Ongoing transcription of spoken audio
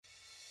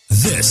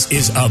This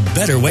is A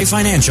Better Way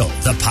Financial,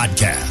 the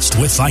podcast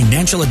with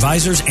financial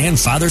advisors and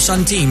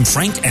father-son team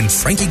Frank and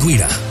Frankie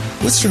Guida.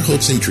 What's their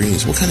hopes and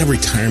dreams? What kind of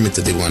retirement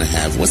do they want to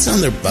have? What's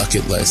on their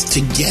bucket list?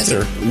 Together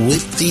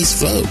with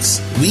these folks,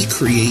 we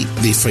create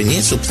the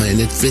financial plan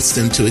that fits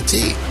them to a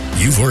T.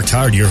 You've worked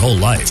hard your whole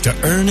life to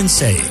earn and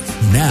save.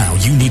 Now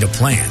you need a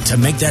plan to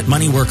make that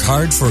money work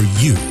hard for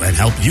you and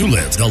help you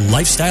live the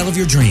lifestyle of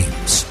your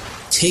dreams.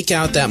 Take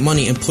out that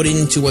money and put it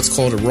into what's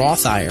called a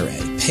Roth IRA.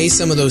 Pay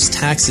some of those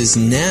taxes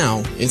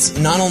now. It's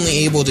not only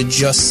able to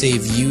just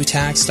save you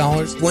tax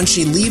dollars, when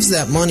she leaves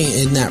that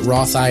money in that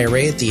Roth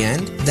IRA at the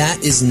end,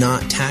 that is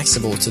not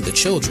taxable to the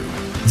children.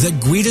 The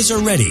Guidas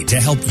are ready to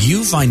help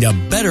you find a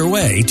better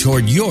way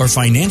toward your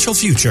financial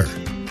future.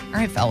 All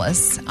right,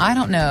 fellas, I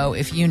don't know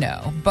if you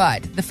know,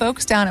 but the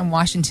folks down in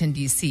Washington,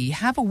 D.C.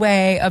 have a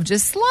way of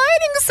just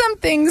sliding some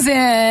things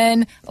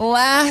in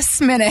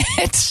last minute.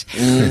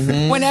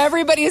 Mm-hmm. When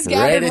everybody's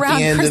gathered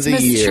around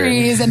Christmas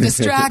trees and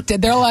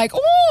distracted, they're like,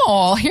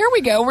 oh, here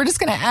we go. We're just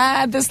going to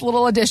add this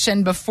little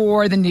addition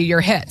before the new year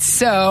hits.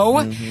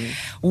 So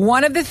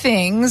one of the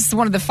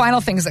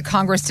final things that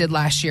Congress did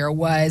last year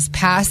was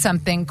pass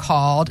something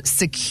called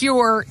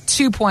Secure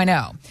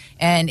 2.0.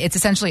 And it's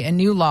essentially a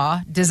new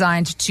law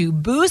designed to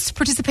boost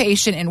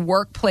participation in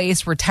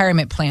workplace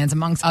retirement plans,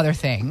 amongst other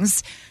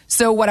things.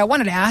 So what I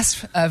wanted to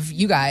ask of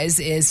you guys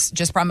is,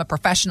 just from a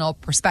professional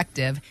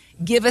perspective,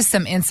 give us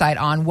some insight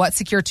on what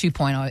Secure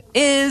 2.0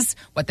 is,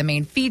 what the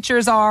main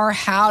features are,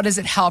 how does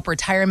it help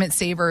retirement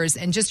savers,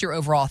 and just your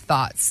overall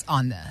thoughts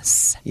on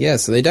this. Yeah,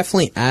 so they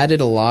definitely added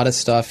a lot of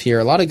stuff here,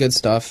 a lot of good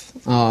stuff.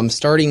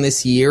 Starting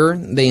this year,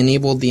 they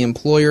enabled the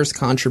employer's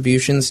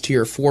contributions to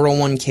your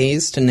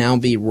 401ks to now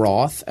be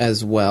Roth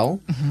as well.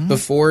 Mm-hmm.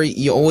 Before,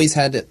 you always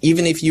had to,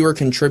 even if you were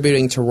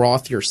contributing to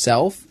Roth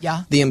yourself,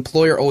 the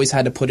employer always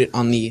had to put it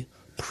on the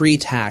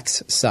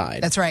pre-tax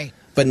side. That's right.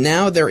 But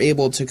now they're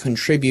able to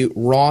contribute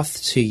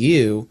Roth to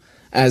you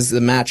as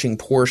the matching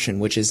portion,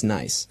 which is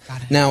nice.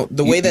 Now,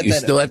 the way that you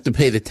still have to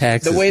pay the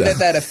taxes. The way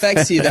that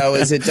affects you, though,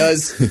 is it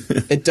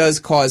does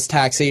cause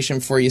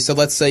taxation for you. So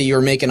let's say you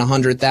were making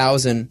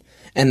 $100,000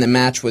 and the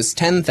match was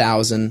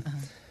 $10,000.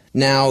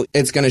 Now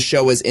it's going to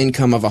show as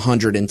income of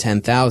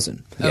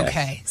 $110,000.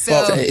 Okay,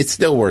 so it's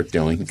still worth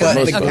doing.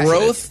 But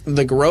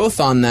the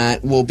growth on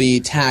that will be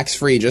tax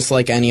free, just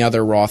like any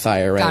other Roth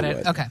IRA. Got it.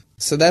 would. Okay.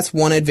 So that's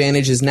one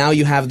advantage, is now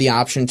you have the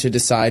option to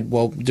decide,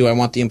 well, do I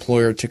want the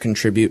employer to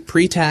contribute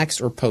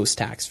pre-tax or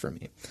post-tax for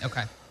me?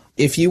 Okay.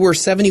 If you were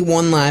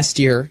 71 last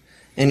year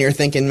and you're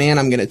thinking, man,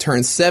 I'm going to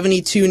turn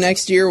 72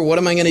 next year, what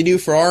am I going to do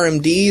for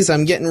RMDs?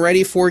 I'm getting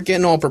ready for it,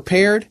 getting all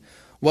prepared.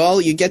 Well,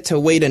 you get to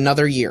wait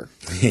another year.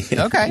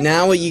 Okay.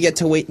 Now you get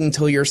to wait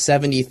until you're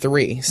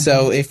 73.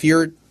 So if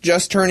you're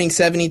just turning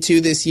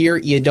 72 this year,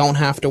 you don't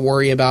have to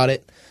worry about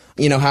it.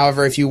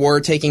 However, if you were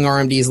taking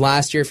RMDs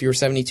last year, if you were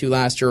 72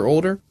 last year or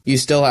older, you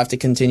still have to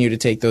continue to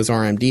take those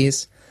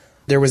RMDs.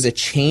 There was a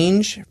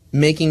change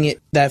making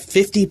it that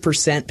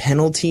 50%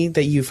 penalty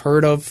that you've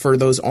heard of for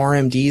those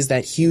RMDs,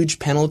 that huge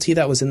penalty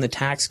that was in the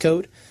tax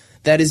code,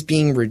 that is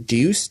being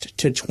reduced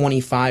to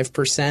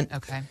 25%.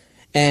 Okay.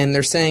 And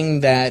they're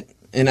saying that,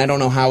 and I don't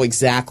know how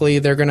exactly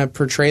they're going to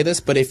portray this,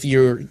 but if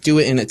you do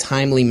it in a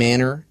timely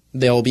manner,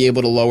 they'll be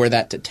able to lower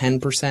that to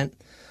 10%,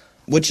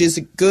 which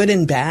is good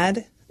and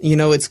bad.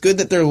 It's good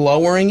that they're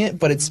lowering it,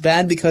 but it's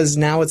bad because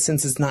now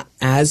since it's not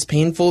as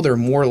painful, they're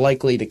more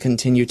likely to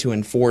continue to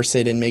enforce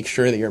it and make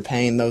sure that you're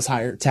paying those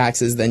higher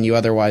taxes than you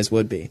otherwise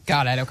would be.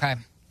 Got it. Okay.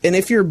 And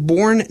if you're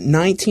born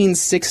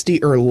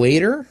 1960 or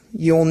later,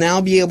 you'll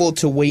now be able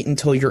to wait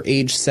until you're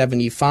age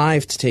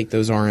 75 to take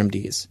those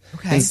RMDs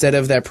instead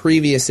of that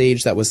previous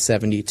age that was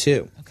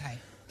 72. Okay.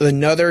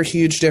 Another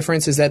huge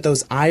difference is that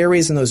those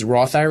IRAs and those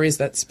Roth IRAs,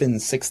 that's been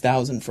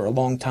 $6,000 for a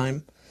long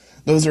time.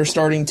 Those are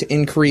starting to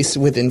increase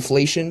with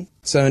inflation.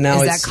 So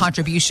now is that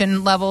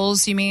contribution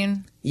levels, you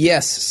mean?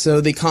 Yes.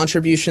 So the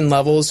contribution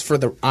levels for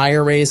the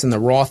IRAs and the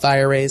Roth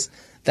IRAs,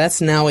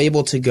 that's now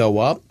able to go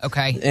up.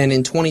 Okay. And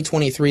in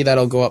 2023,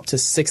 that'll go up to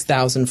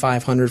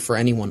 $6,500 for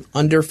anyone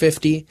under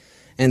 50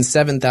 and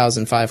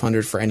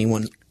 $7,500 for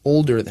anyone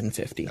older than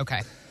 50.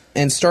 Okay.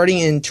 And starting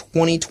in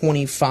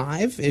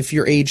 2025, if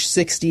you're age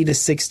 60 to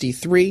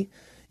 63,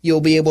 you'll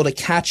be able to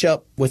catch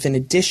up with an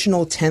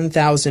additional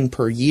 $10,000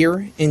 per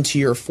year into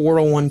your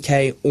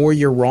 401k or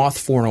your Roth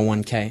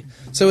 401k.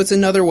 So it's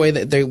another way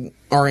that they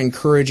are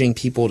encouraging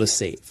people to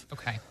save.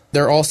 Okay.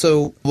 They're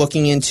also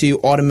looking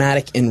into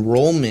automatic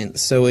enrollment.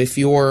 So if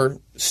you're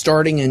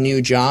starting a new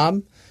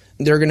job,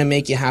 they're going to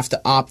make you have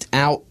to opt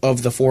out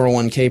of the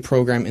 401k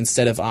program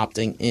instead of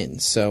opting in.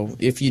 So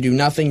if you do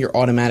nothing, you're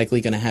automatically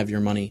going to have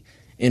your money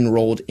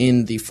enrolled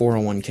in the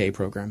 401k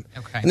program.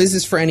 Okay. And this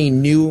is for any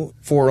new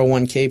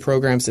 401k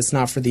programs. It's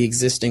not for the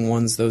existing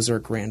ones. Those are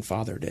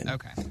grandfathered in.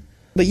 Okay.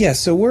 But yeah,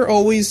 so we're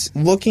always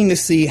looking to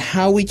see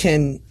how we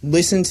can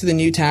listen to the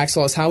new tax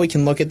laws, how we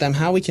can look at them,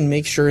 how we can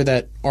make sure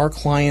that our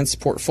clients'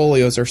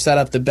 portfolios are set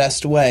up the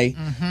best way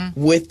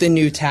with the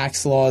new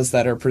tax laws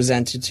that are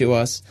presented to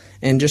us,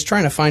 and just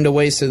trying to find a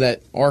way so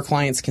that our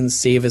clients can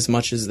save as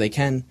much as they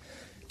can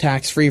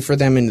tax-free for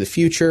them in the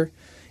future.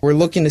 We're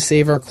looking to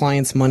save our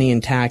clients money in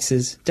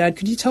taxes. Dad,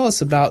 could you tell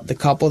us about the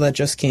couple that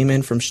just came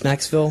in from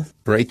Schnecksville?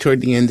 Right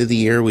toward the end of the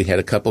year, we had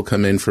a couple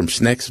come in from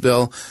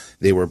Schnecksville.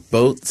 They were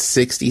both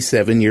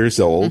 67 years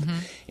old,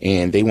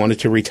 and they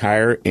wanted to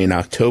retire in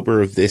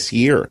October of this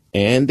year.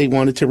 And they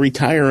wanted to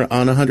retire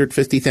on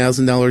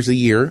 $150,000 a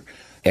year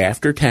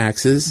after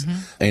taxes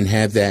and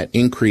have that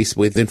increase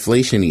with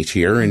inflation each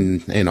year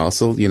and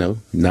also,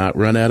 not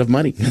run out of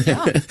money,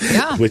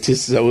 which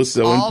is so all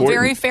important.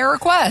 Very fair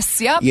requests.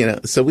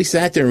 Yep. So we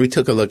sat there and we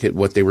took a look at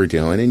what they were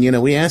doing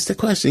and, we asked the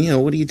question,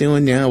 what are you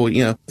doing now?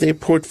 Well, their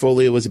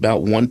portfolio was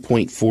about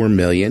 $1.4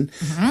 million.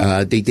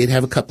 They did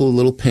have a couple of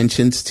little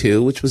pensions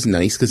too, which was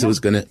nice because it was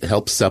going to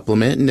help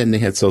supplement. And then they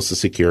had Social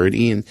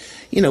Security and,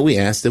 we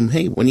asked them,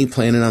 hey, when are you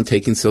planning on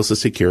taking Social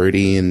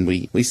Security? And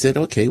we said,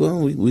 okay, well,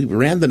 we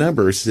ran the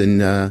numbers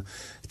and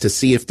to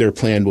see if their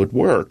plan would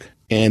work.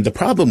 And the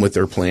problem with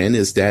their plan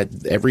is that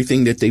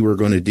everything that they were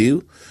going to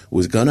do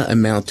was going to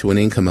amount to an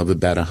income of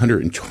about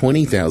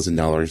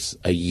 $120,000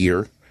 a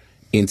year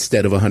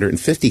instead of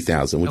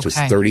 $150,000, which was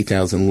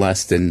 $30,000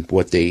 less than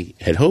what they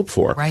had hoped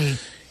for. Right.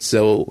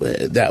 So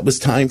that was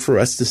time for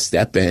us to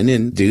step in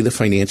and do the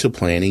financial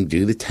planning,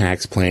 do the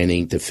tax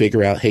planning to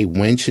figure out, hey,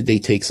 when should they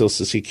take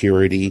Social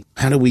Security?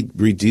 How do we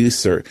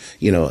reduce or,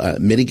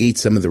 mitigate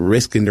some of the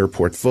risk in their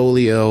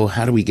portfolio?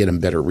 How do we get them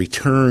better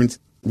returns?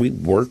 We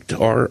worked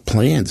our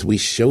plans. We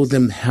showed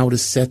them how to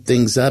set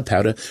things up,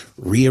 how to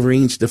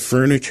rearrange the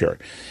furniture.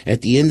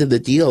 At the end of the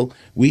deal,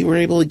 we were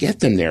able to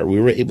get them there. We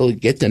were able to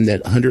get them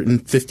that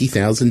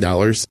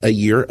 $150,000 a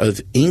year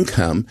of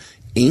income,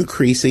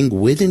 increasing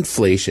with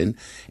inflation,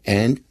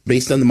 and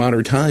based on the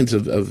modern times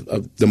of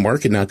the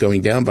market not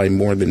going down by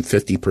more than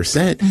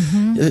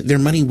 50%, their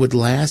money would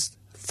last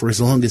for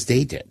as long as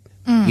they did.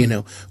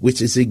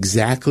 Which is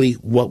exactly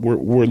what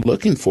we're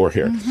looking for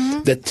here.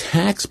 The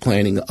tax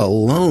planning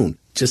alone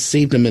just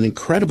saved them an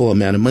incredible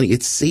amount of money.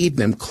 It saved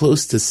them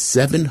close to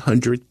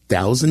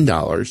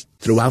 $700,000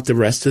 throughout the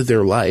rest of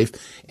their life.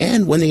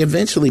 And when they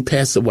eventually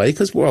pass away,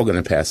 because we're all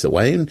going to pass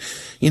away, and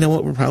you know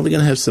what, we're probably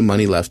going to have some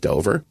money left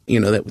over,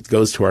 that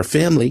goes to our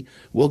family.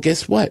 Well,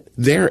 guess what?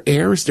 Their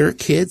heirs, their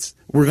kids,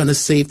 we're going to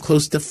save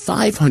close to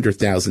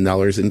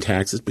 $500,000 in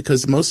taxes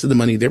because most of the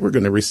money they were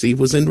going to receive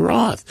was in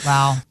Roth.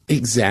 Wow.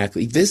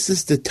 Exactly. This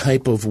is the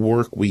type of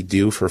work we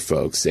do for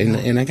folks.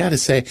 And I got to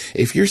say,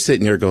 if you're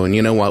sitting there going,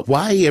 you know what,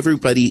 why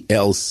everybody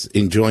else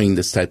enjoying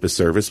this type of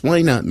service?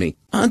 Why not me?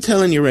 I'm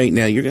telling you right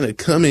now, you're going to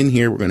come in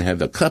here. We're going to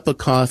have a cup of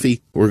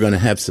coffee. We're going to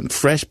have some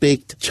fresh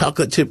baked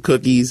chocolate chip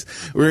cookies.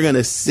 We're going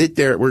to sit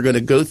there. We're going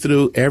to go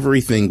through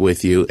everything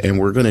with you, and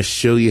we're going to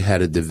show you how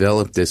to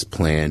develop this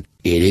plan.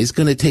 It is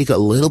going to take a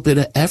little bit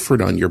of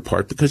effort on your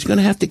part because you're going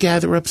to have to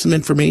gather up some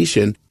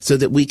information so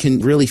that we can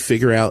really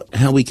figure out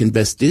how we can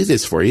best do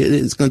this for you.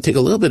 It's going to take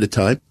a little bit of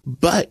time,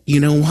 but you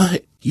know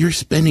what? You're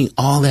spending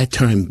all that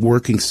time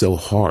working so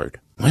hard.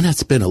 Why not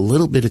spend a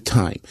little bit of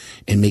time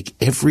and make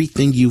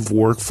everything you've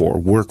worked for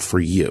work for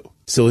you?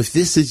 So if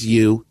this is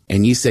you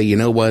and you say, you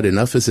know what,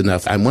 enough is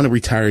enough. I want to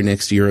retire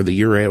next year or the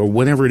year or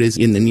whenever it is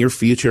in the near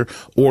future.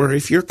 Or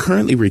if you're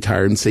currently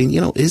retired and saying,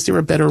 is there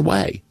a better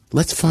way?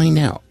 Let's find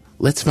out.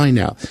 Let's find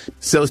out.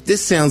 So if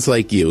this sounds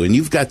like you and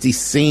you've got these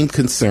same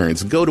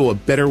concerns, go to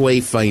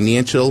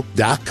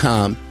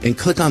abetterwayfinancial.com and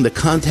click on the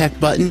contact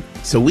button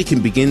so we can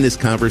begin this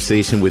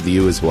conversation with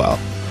you as well.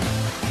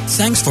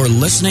 Thanks for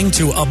listening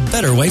to A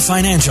Better Way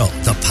Financial,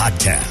 the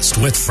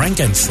podcast with Frank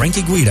and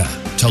Frankie Guida.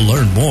 To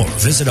learn more,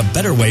 visit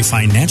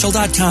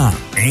abetterwayfinancial.com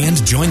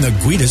and join the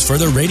Guidas for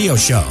the radio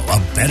show, A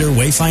Better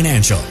Way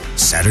Financial,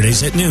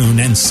 Saturdays at noon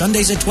and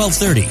Sundays at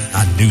 12:30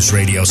 on News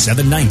Radio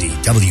 790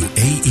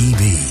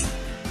 WAEB.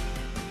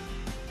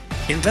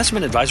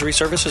 Investment advisory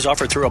services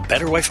offered through A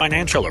Better Way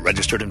Financial, a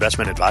registered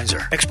investment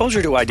advisor.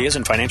 Exposure to ideas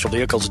and financial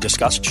vehicles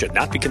discussed should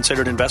not be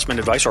considered investment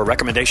advice or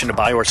recommendation to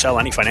buy or sell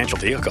any financial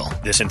vehicle.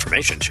 This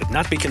information should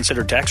not be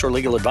considered tax or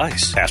legal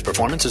advice. Past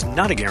performance is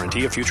not a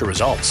guarantee of future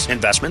results.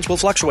 Investments will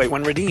fluctuate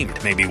when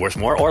redeemed, may be worth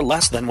more or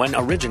less than when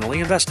originally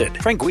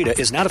invested. Frank Guida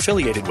is not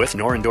affiliated with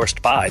nor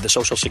endorsed by the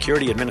Social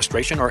Security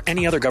Administration or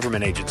any other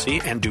government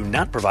agency and do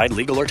not provide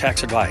legal or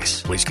tax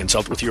advice. Please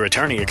consult with your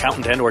attorney,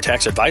 accountant, and or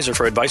tax advisor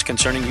for advice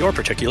concerning your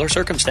particular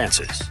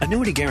circumstances.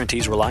 Annuity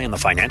guarantees rely on the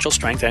financial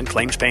strength and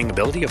claims-paying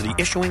ability of the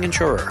issuing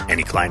insurer.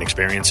 Any client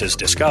experiences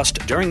discussed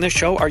during this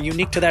show are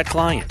unique to that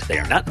client. They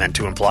are not meant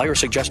to imply or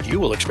suggest you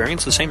will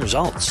experience the same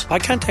results. By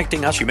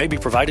contacting us, you may be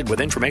provided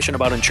with information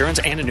about insurance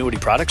and annuity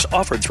products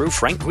offered through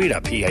Frank Guida,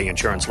 PA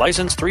Insurance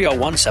License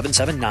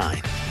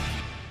 301779.